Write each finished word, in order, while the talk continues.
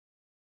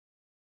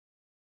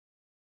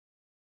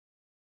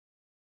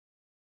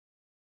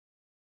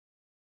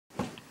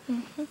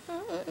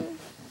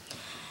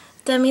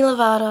Demi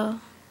Lovato,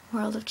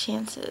 World of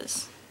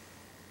Chances.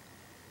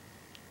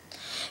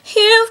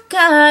 You've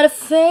got a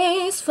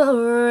face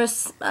for a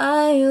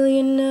smile,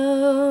 you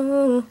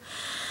know.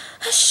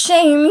 A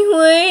shame you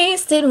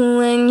wasted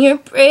when you're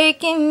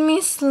breaking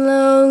me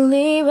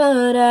slowly.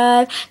 But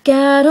I've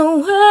got a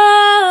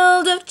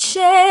world of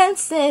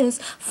chances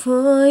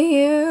for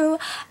you.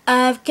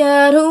 I've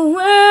got a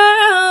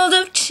world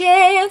of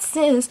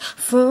chances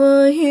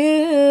for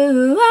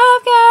you.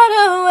 I've got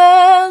a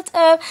world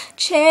of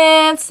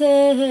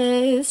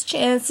chances,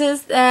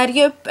 chances that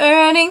you're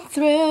burning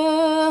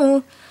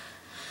through.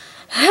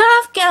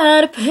 I've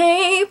got a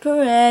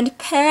paper and a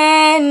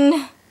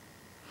pen.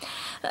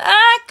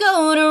 I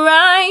go to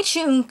write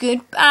you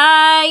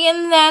goodbye,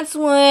 and that's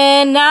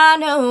when I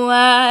know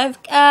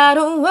I've got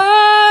a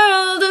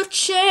world of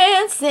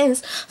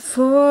chances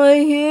for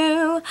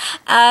you.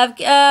 I've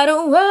got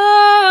a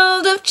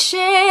world of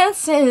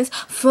chances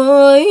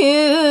for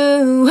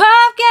you.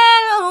 I've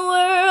got a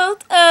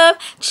world of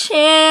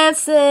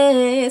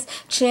chances,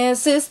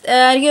 chances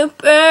that you're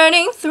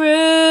burning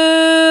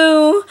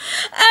through.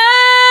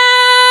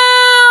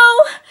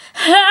 Oh,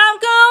 I'm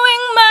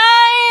going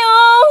my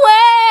own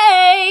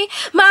way.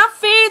 My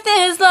faith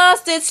has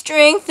lost its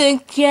strength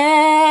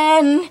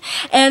again.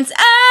 And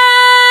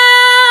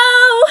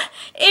oh,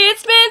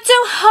 it's been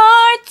too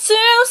hard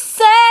to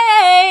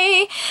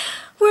say.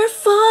 We're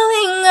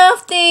falling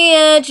off the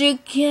edge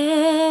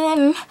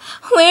again.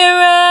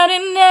 We're at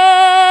an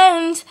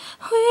end.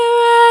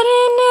 We're at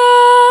an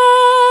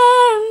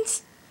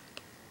end.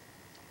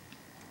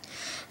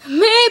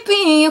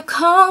 Maybe you'll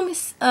call me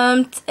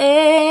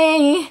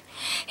someday.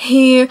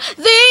 Hear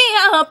the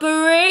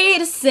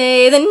operator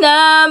say the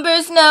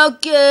number's no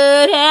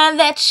good and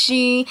that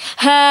she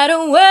had a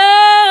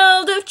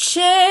world of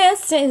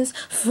chances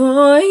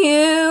for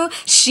you.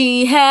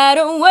 She had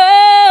a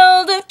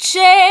world of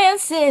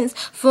chances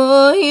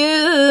for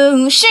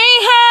you. She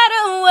had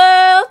a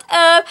world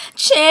of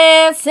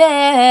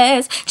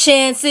chances,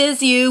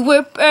 chances you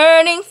were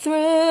burning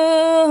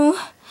through.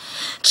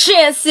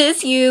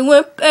 Chances you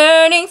were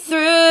burning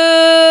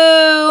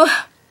through.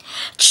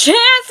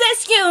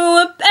 Chances you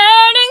were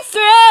burning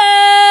through.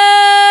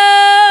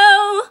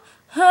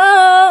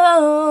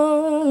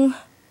 Oh,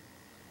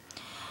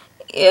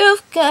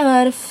 you've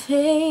got a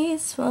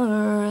face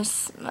for a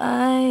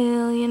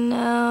smile, you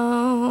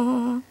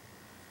know.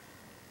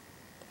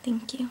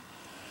 Thank you.